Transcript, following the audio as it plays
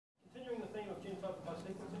genotyping by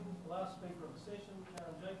sequencing. The last speaker of the session,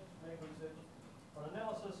 Jeanne Jacobs from AgResearch, on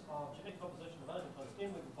analysis of genetic composition of Argentine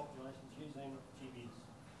stem weevil populations using GBs.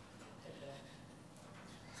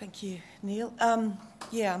 Thank you, Neil.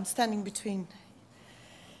 Yeah, I'm standing between.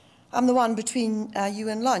 I'm the one between you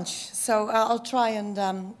and lunch, so I'll try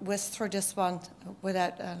and whiz through this one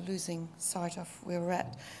without losing sight of where we're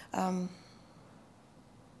at.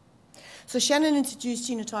 So Shannon introduced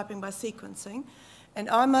genotyping by sequencing, and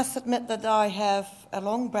I must admit that I have a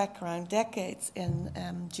long background, decades in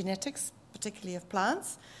genetics, particularly of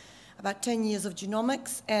plants, about 10 years of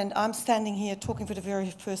genomics, and I'm standing here talking for the very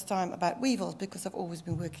first time about weevils because I've always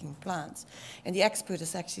been working in plants, and the expert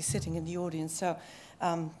is actually sitting in the audience. So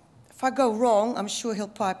if I go wrong, I'm sure he'll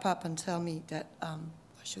pipe up and tell me that I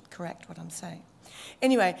should correct what I'm saying.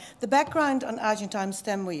 Anyway, the background on Argentine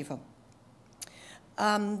stem weevil.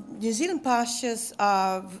 New Zealand pastures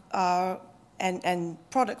and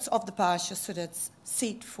products of the pasture, so that's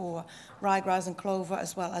seed for ryegrass and clover,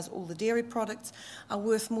 as well as all the dairy products, are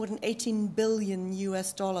worth more than $18 billion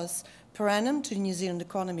per annum to the New Zealand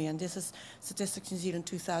economy. And this is Statistics New Zealand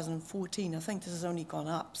 2014. I think this has only gone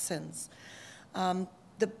up since.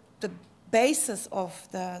 The basis of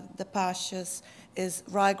the pastures is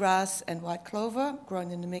ryegrass and white clover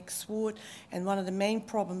grown in the mixed sward, and one of the main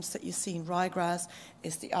problems that you see in ryegrass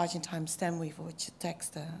is the Argentine stem weevil, which attacks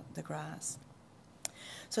the grass.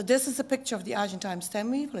 So this is a picture of the Argentine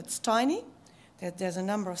stem weevil. It's tiny. There's a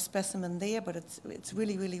number of specimens there, but it's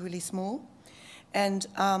really, really, really small. And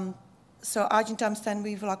so Argentine stem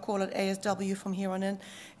weevil, I call it ASW from here on in,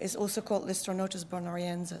 is also called Listerionotus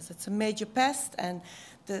bonariensis. It's a major pest, and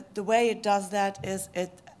the way it does that is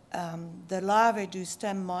the larvae do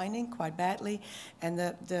stem mining quite badly, and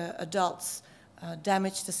the adults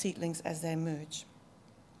damage the seedlings as they emerge.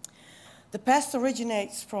 The pest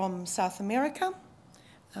originates from South America,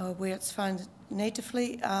 where it's found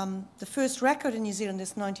natively. The first record in New Zealand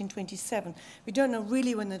is 1927. We don't know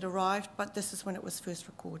really when it arrived, but this is when it was first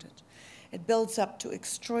recorded. It builds up to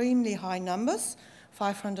extremely high numbers,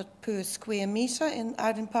 500 per square meter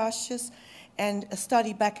out in pastures, and a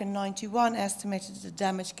study back in '91 estimated that the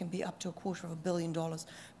damage can be up to $250 million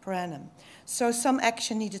per annum. So some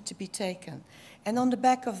action needed to be taken. And on the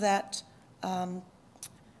back of that, an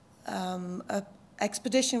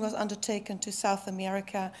expedition was undertaken to South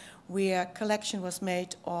America, where collection was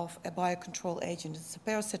made of a biocontrol agent. It's a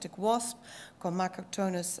parasitic wasp called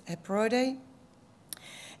Macrotonus heperode,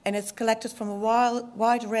 and it's collected from a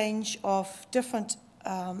wide range of different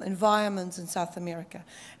environments in South America.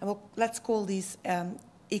 And let's call these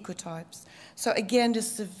ecotypes. So again,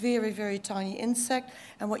 this is a very, very tiny insect,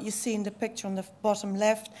 and what you see in the picture on the bottom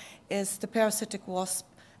left is the parasitic wasp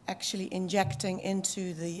actually injecting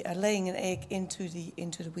into the, laying an egg into the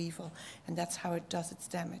weevil, and that's how it does its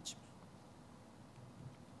damage.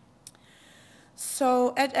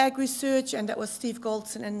 So at AgResearch, and that was Steve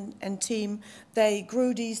Goldson and team, they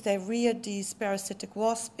reared these parasitic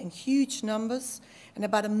wasps in huge numbers, and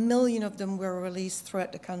about 1 million of them were released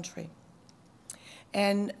throughout the country.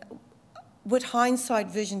 And with hindsight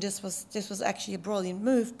vision, this was actually a brilliant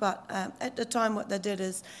move, but at the time what they did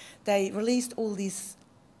is they released all these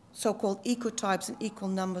so-called ecotypes in equal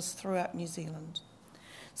numbers throughout New Zealand.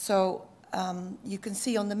 So you can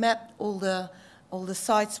see on the map all the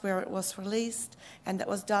sites where it was released, and that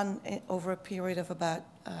was done over a period of about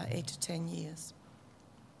 8 to 10 years.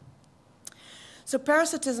 So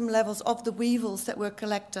parasitism levels of the weevils that were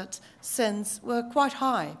collected since were quite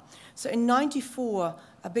high. So in '94,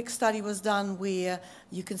 a big study was done where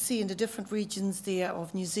you can see in the different regions there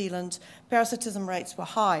of New Zealand, parasitism rates were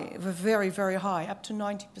high, were very, very high, up to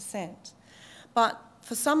 90%. But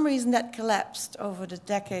for some reason that collapsed over the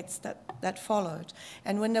decades that followed.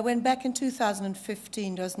 And when they went back in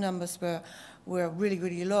 2015, those numbers were really,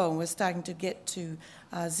 really low, and we're starting to get to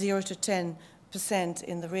 0 to 10%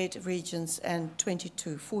 in the red regions and 20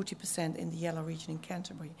 to 40% in the yellow region in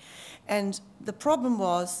Canterbury. And the problem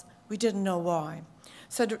was we didn't know why.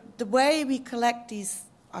 So the way we collect these,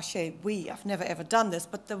 I've never ever done this,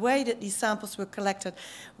 but the way that these samples were collected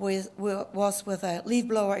was with a leaf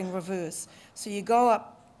blower in reverse. So you go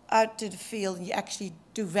out to the field and you actually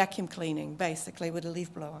do vacuum cleaning, basically, with a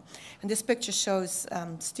leaf blower. And this picture shows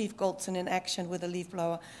Steve Goldson in action with a leaf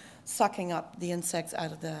blower sucking up the insects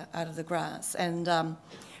out of the grass. And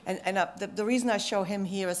the reason I show him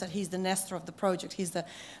here is that he's the nestor of the project. He's the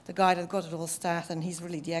guy that got it all started, and he's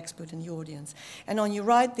really the expert in the audience. And on your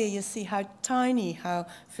right there, you see how tiny, how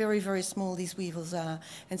very, very small these weevils are.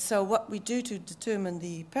 And so what we do to determine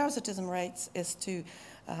the parasitism rates is to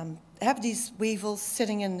have these weevils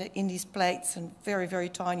sitting in these plates and very, very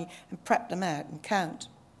tiny, and prep them out and count.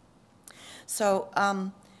 So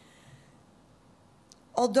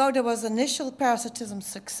although there was initial parasitism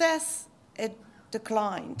success, it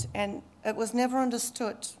declined, and it was never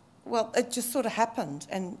understood. Well, it just sort of happened,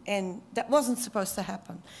 and that wasn't supposed to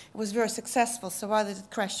happen. It was very successful, so why did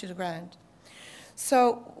it crash to the ground?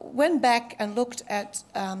 So went back and looked at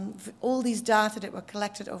all these data that were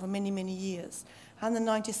collected over many, many years.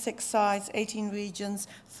 196 sites, 18 regions,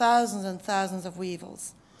 thousands and thousands of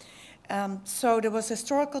weevils. So there was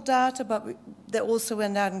historical data, but they also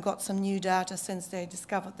went out and got some new data since they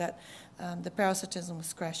discovered that the parasitism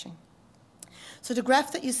was crashing. So the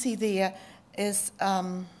graph that you see there is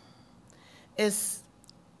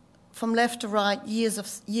from left to right,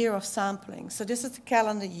 year of sampling. So this is the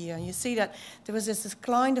calendar year. And you see that there was this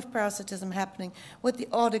decline of parasitism happening, with the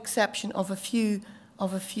odd exception of a few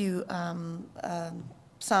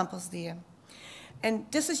samples there. And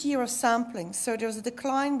this is year of sampling, so there's a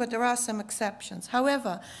decline, but there are some exceptions.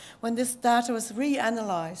 However, when this data was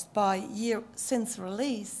reanalyzed by year since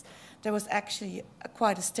release, there was actually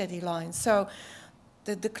quite a steady line. So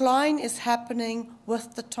the decline is happening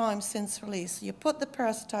with the time since release. You put the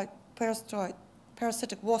parasitic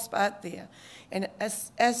wasp out there, and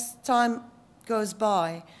as time goes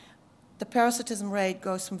by, the parasitism rate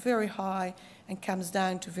goes from very high and comes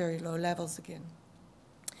down to very low levels again.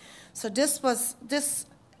 So this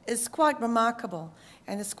is quite remarkable,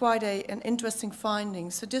 and it's quite an interesting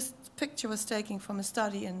finding. So this picture was taken from a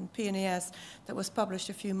study in PNAS that was published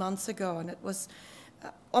a few months ago, and it was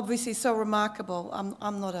obviously so remarkable.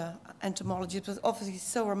 I'm not an entomologist, but obviously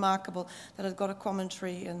so remarkable that it got a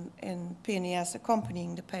commentary in PNAS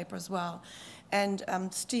accompanying the paper as well. And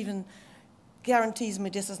Stephen guarantees me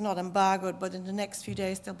this is not embargoed, but in the next few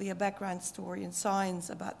days there'll be a background story in Science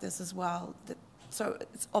about this as well. So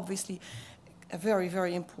it's obviously a very,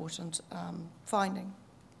 very important finding.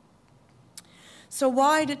 So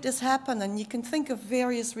why did this happen? And you can think of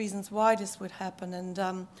various reasons why this would happen,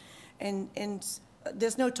 and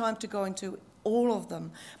there's no time to go into all of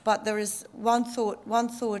them. But there is one thought. One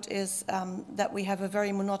thought is that we have a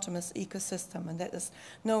very monotonous ecosystem, and that there's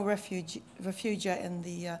no refugia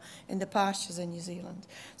in the pastures in New Zealand.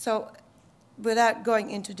 So, without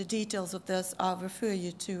going into the details of this, I'll refer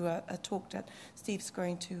you to a talk that Steve's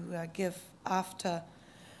going to give after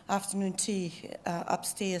afternoon tea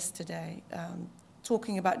upstairs today,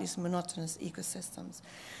 talking about these monotonous ecosystems.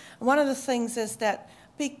 And one of the things is that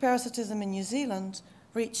peak parasitism in New Zealand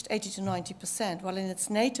reached 80 to 90%, while in its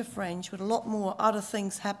native range, with a lot more other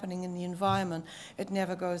things happening in the environment, it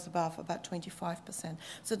never goes above about 25%.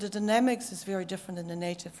 So the dynamics is very different in the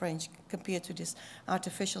native range compared to these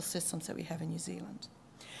artificial systems that we have in New Zealand.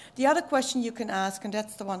 The other question you can ask, and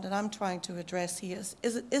that's the one that I'm trying to address here,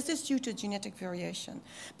 is this due to genetic variation?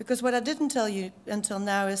 Because what I didn't tell you until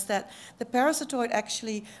now is that the parasitoid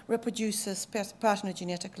actually reproduces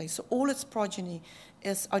parthenogenetically, so all its progeny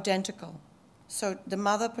is identical. So the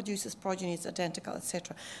mother produces progeny, it's identical,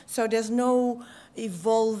 etc. So there's no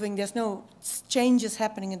evolving, there's no changes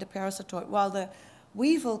happening in the parasitoid, while the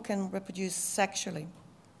weevil can reproduce sexually.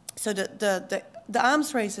 So the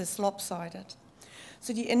arms race is lopsided.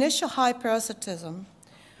 So the initial high parasitism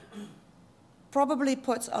probably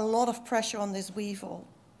puts a lot of pressure on this weevil,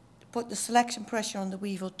 put the selection pressure on the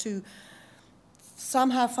weevil to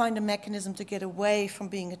somehow find a mechanism to get away from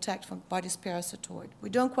being attacked by this parasitoid. We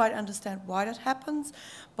don't quite understand why that happens,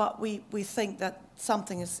 but we think that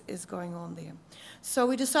something is going on there. So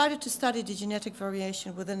we decided to study the genetic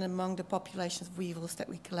variation within and among the populations of weevils that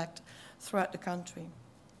we collect throughout the country.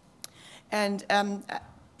 And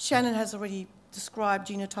Shannon has already described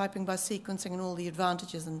genotyping by sequencing and all the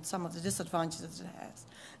advantages and some of the disadvantages it has.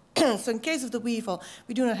 So in case of the weevil,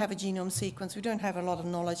 we do not have a genome sequence, we don't have a lot of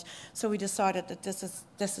knowledge, so we decided that this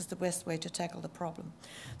is the best way to tackle the problem.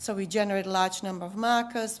 So we generate a large number of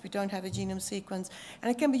markers, we don't have a genome sequence,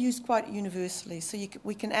 and it can be used quite universally. So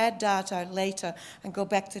we can add data later and go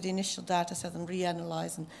back to the initial data set and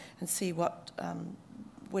reanalyze and see what,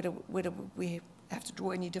 whether we have to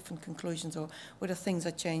draw any different conclusions or whether things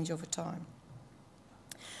are changed over time.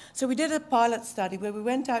 So we did a pilot study where we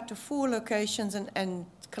went out to 4 locations and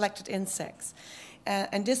collected insects.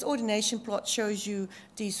 And this ordination plot shows you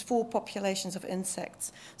these 4 populations of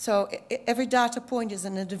insects. So every data point is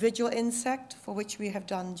an individual insect for which we have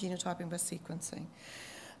done genotyping by sequencing.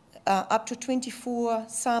 Up to 24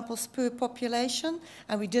 samples per population,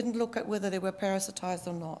 and we didn't look at whether they were parasitized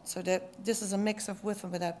or not. So this is a mix of with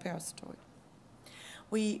and without parasitoid.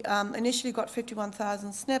 We initially got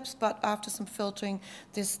 51,000 SNPs, but after some filtering,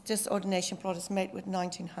 this ordination plot is made with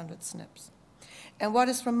 1,900 SNPs. And what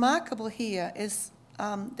is remarkable here is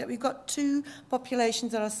that we've got 2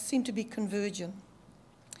 populations that seem to be convergent.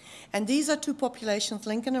 And these are two populations,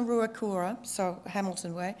 Lincoln and Ruakura, so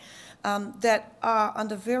Hamilton Way, that are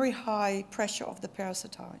under very high pressure of the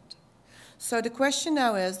parasitoid. So the question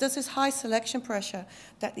now is, does this high selection pressure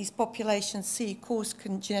that these populations see cause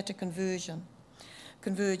genetic convergence?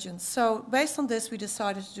 So based on this, we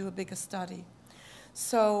decided to do a bigger study.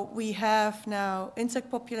 So we have now insect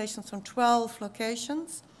populations from 12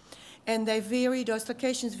 locations, and they vary, those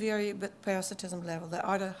locations vary with parasitism level. They're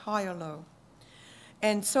either high or low.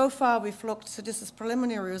 And so far we've looked, so this is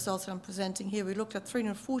preliminary results that I'm presenting here. We looked at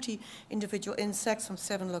 340 individual insects from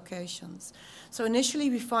 7 locations. So initially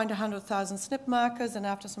we find 100,000 SNP markers, and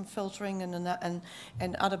after some filtering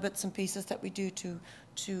and other bits and pieces that we do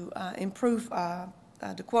to improve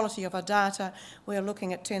the quality of our data, we are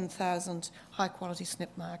looking at 10,000 high-quality SNP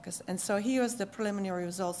markers. And so here's the preliminary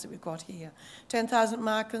results that we've got here. 10,000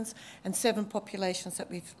 markers and 7 populations that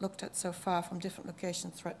we've looked at so far from different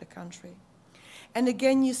locations throughout the country. And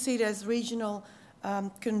again, you see there's regional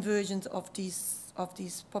convergence of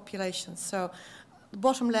these populations. So the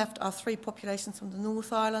bottom left are 3 populations from the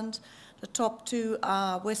North Island. The top 2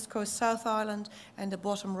 are West Coast South Island, and the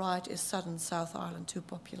bottom right is Southern South Island, 2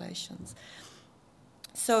 populations.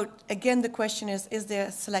 So again, the question is there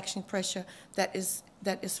a selection pressure that is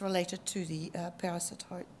related to the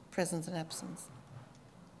parasitoid presence and absence?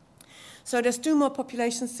 So there's 2 more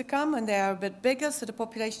populations to come, and they are a bit bigger. So the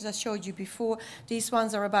populations I showed you before, these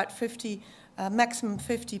ones are about 50, maximum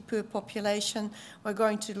 50 per population. We're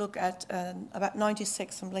going to look at about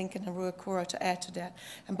 96 from Lincoln and Ruakura to add to that,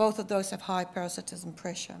 and both of those have high parasitism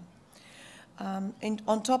pressure.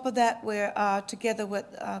 On top of that, we're together with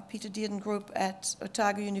Peter Dearden Group at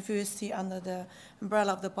Otago University under the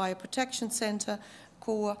umbrella of the Bioprotection Center,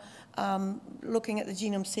 CORE, looking at the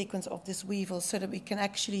genome sequence of this weevil so that we can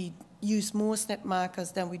actually use more SNP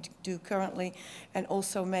markers than we do currently, and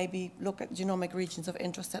also maybe look at genomic regions of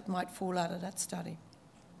interest that might fall out of that study.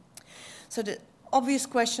 So the obvious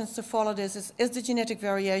questions to follow this is the genetic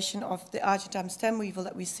variation of the Argentine stem weevil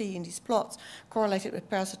that we see in these plots correlated with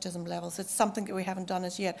parasitism levels? It's something that we haven't done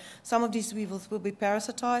as yet. Some of these weevils will be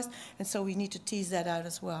parasitized, and so we need to tease that out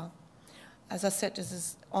as well. As I said, this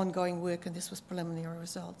is ongoing work, and this was preliminary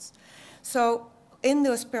results. So in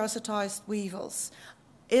those parasitized weevils,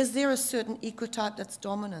 is there a certain ecotype that's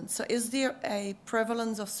dominant? So is there a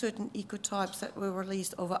prevalence of certain ecotypes that were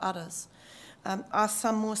released over others? Are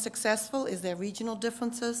some more successful? Is there regional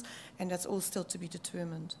differences? And that's all still to be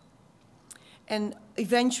determined. And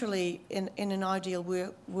eventually, in an ideal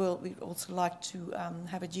world, we'd also like to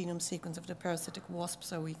have a genome sequence of the parasitic wasp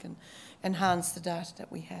so we can enhance the data that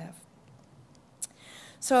we have.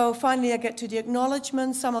 So finally, I get to the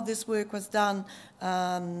acknowledgement. Some of this work was done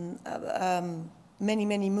many,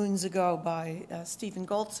 many moons ago by Stephen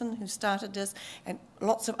Goldson, who started this, and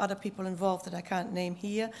lots of other people involved that I can't name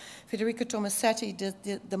here. Federico Tomasetti did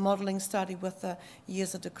the modeling study with the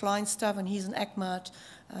years of decline stuff, and he's an AgMart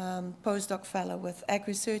postdoc fellow with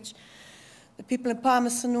AgResearch. The people in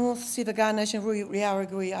Palmerston North, Siva Ganesh and Rui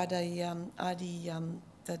Riaragui are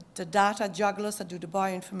the data jugglers that do the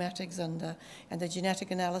bioinformatics and the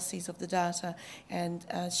genetic analyses of the data, and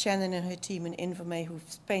Shannon and her team in Invame,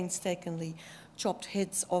 who've painstakingly chopped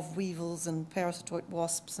heads of weevils and parasitoid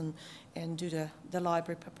wasps and do the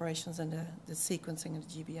library preparations and the sequencing and the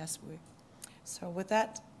GBS work. So with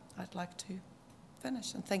that, I'd like to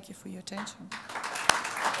finish, and thank you for your attention.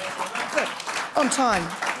 Good. On time.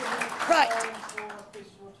 Right.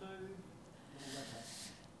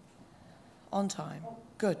 On time.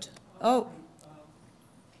 Good. Oh.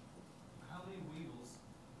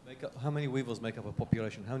 How many weevils make up a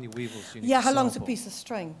population? How many weevils do you need Yeah, to how long's a sample? piece of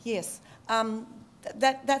string? Yes.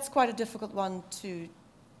 That's quite a difficult one to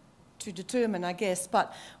determine, I guess.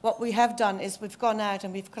 But what we have done is we've gone out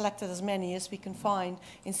and we've collected as many as we can find.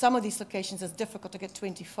 In some of these locations, it's difficult to get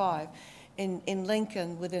 25. In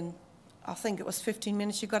Lincoln, within, I think it was 15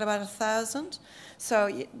 minutes, you got about 1,000. So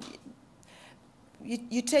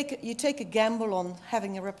you take a gamble on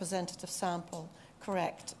having a representative sample,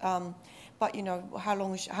 correct? But you know, how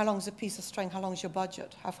long is a piece of string? How long is your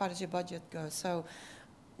budget? How far does your budget go? So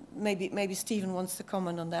maybe Stephen wants to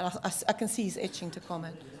comment on that. I can see he's itching to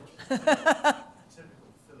comment. Typical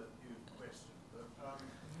Philip Hugh question, but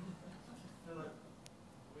Philip,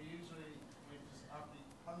 after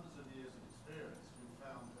hundreds of years of experience, we've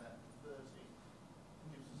found that 30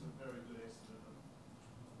 gives us a very good estimate.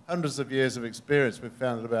 Hundreds of years of experience, we've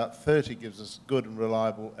found that about 30 gives us good and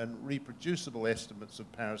reliable and reproducible estimates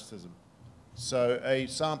of parasitism. So a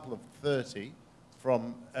sample of 30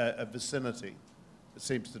 from a vicinity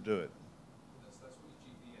seems to do it. That's what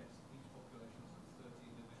GPS, each population of 30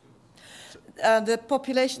 individuals. the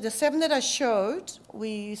population, the 7 that I showed,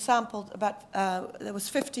 we sampled about, there was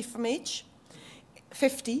 50 from each,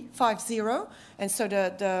 50, and so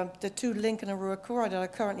the 2 Lincoln and Ruakura that are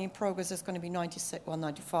currently in progress is going to be 96, well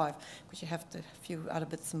 95, because you have a few other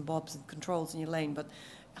bits and bobs and controls in your lane, but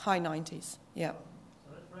high 90s, yeah. So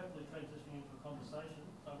that's rapidly transitioning into a conversation.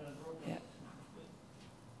 So I'm going to draw you. Yeah.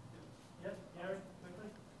 Yep, Gary, quickly.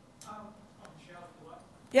 I'm Michelle, if you like.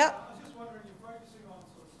 Yeah. I was just wondering, you're focusing on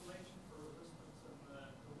sort of selection for resistance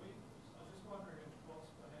and the weevils. I was just wondering if what's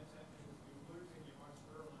perhaps happening is you're losing your most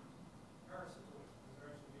virulent parasitoids because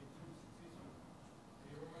they're actually being too successful. So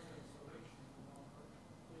you're almost at a selection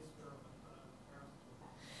for less virulent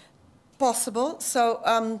parasitoids. Possible.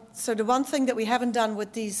 So, so the one thing that we haven't done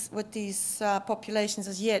with these populations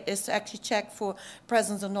as yet is to actually check for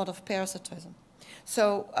presence or not of parasitism.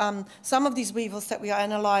 So some of these weevils that we are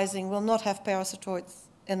analysing will not have parasitoids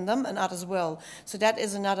in them, and others will. So that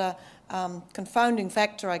is another confounding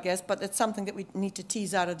factor, I guess, but it's something that we need to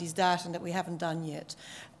tease out of these data and that we haven't done yet.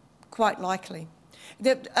 Quite likely.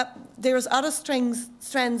 There's other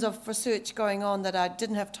strands of research going on that I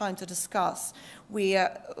didn't have time to discuss.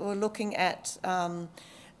 We're looking at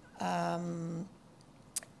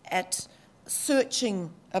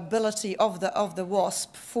searching ability of the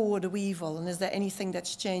wasp for the weevil, and is there anything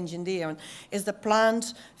that's changing there? And is the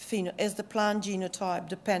plant genotype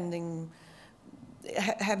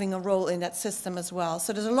having a role in that system as well?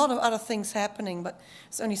 So there's a lot of other things happening, but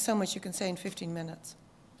there's only so much you can say in 15 minutes.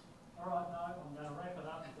 All right, now I'm going to wrap it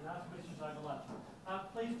up. You can ask questions over lunch.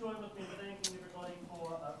 Please join with me.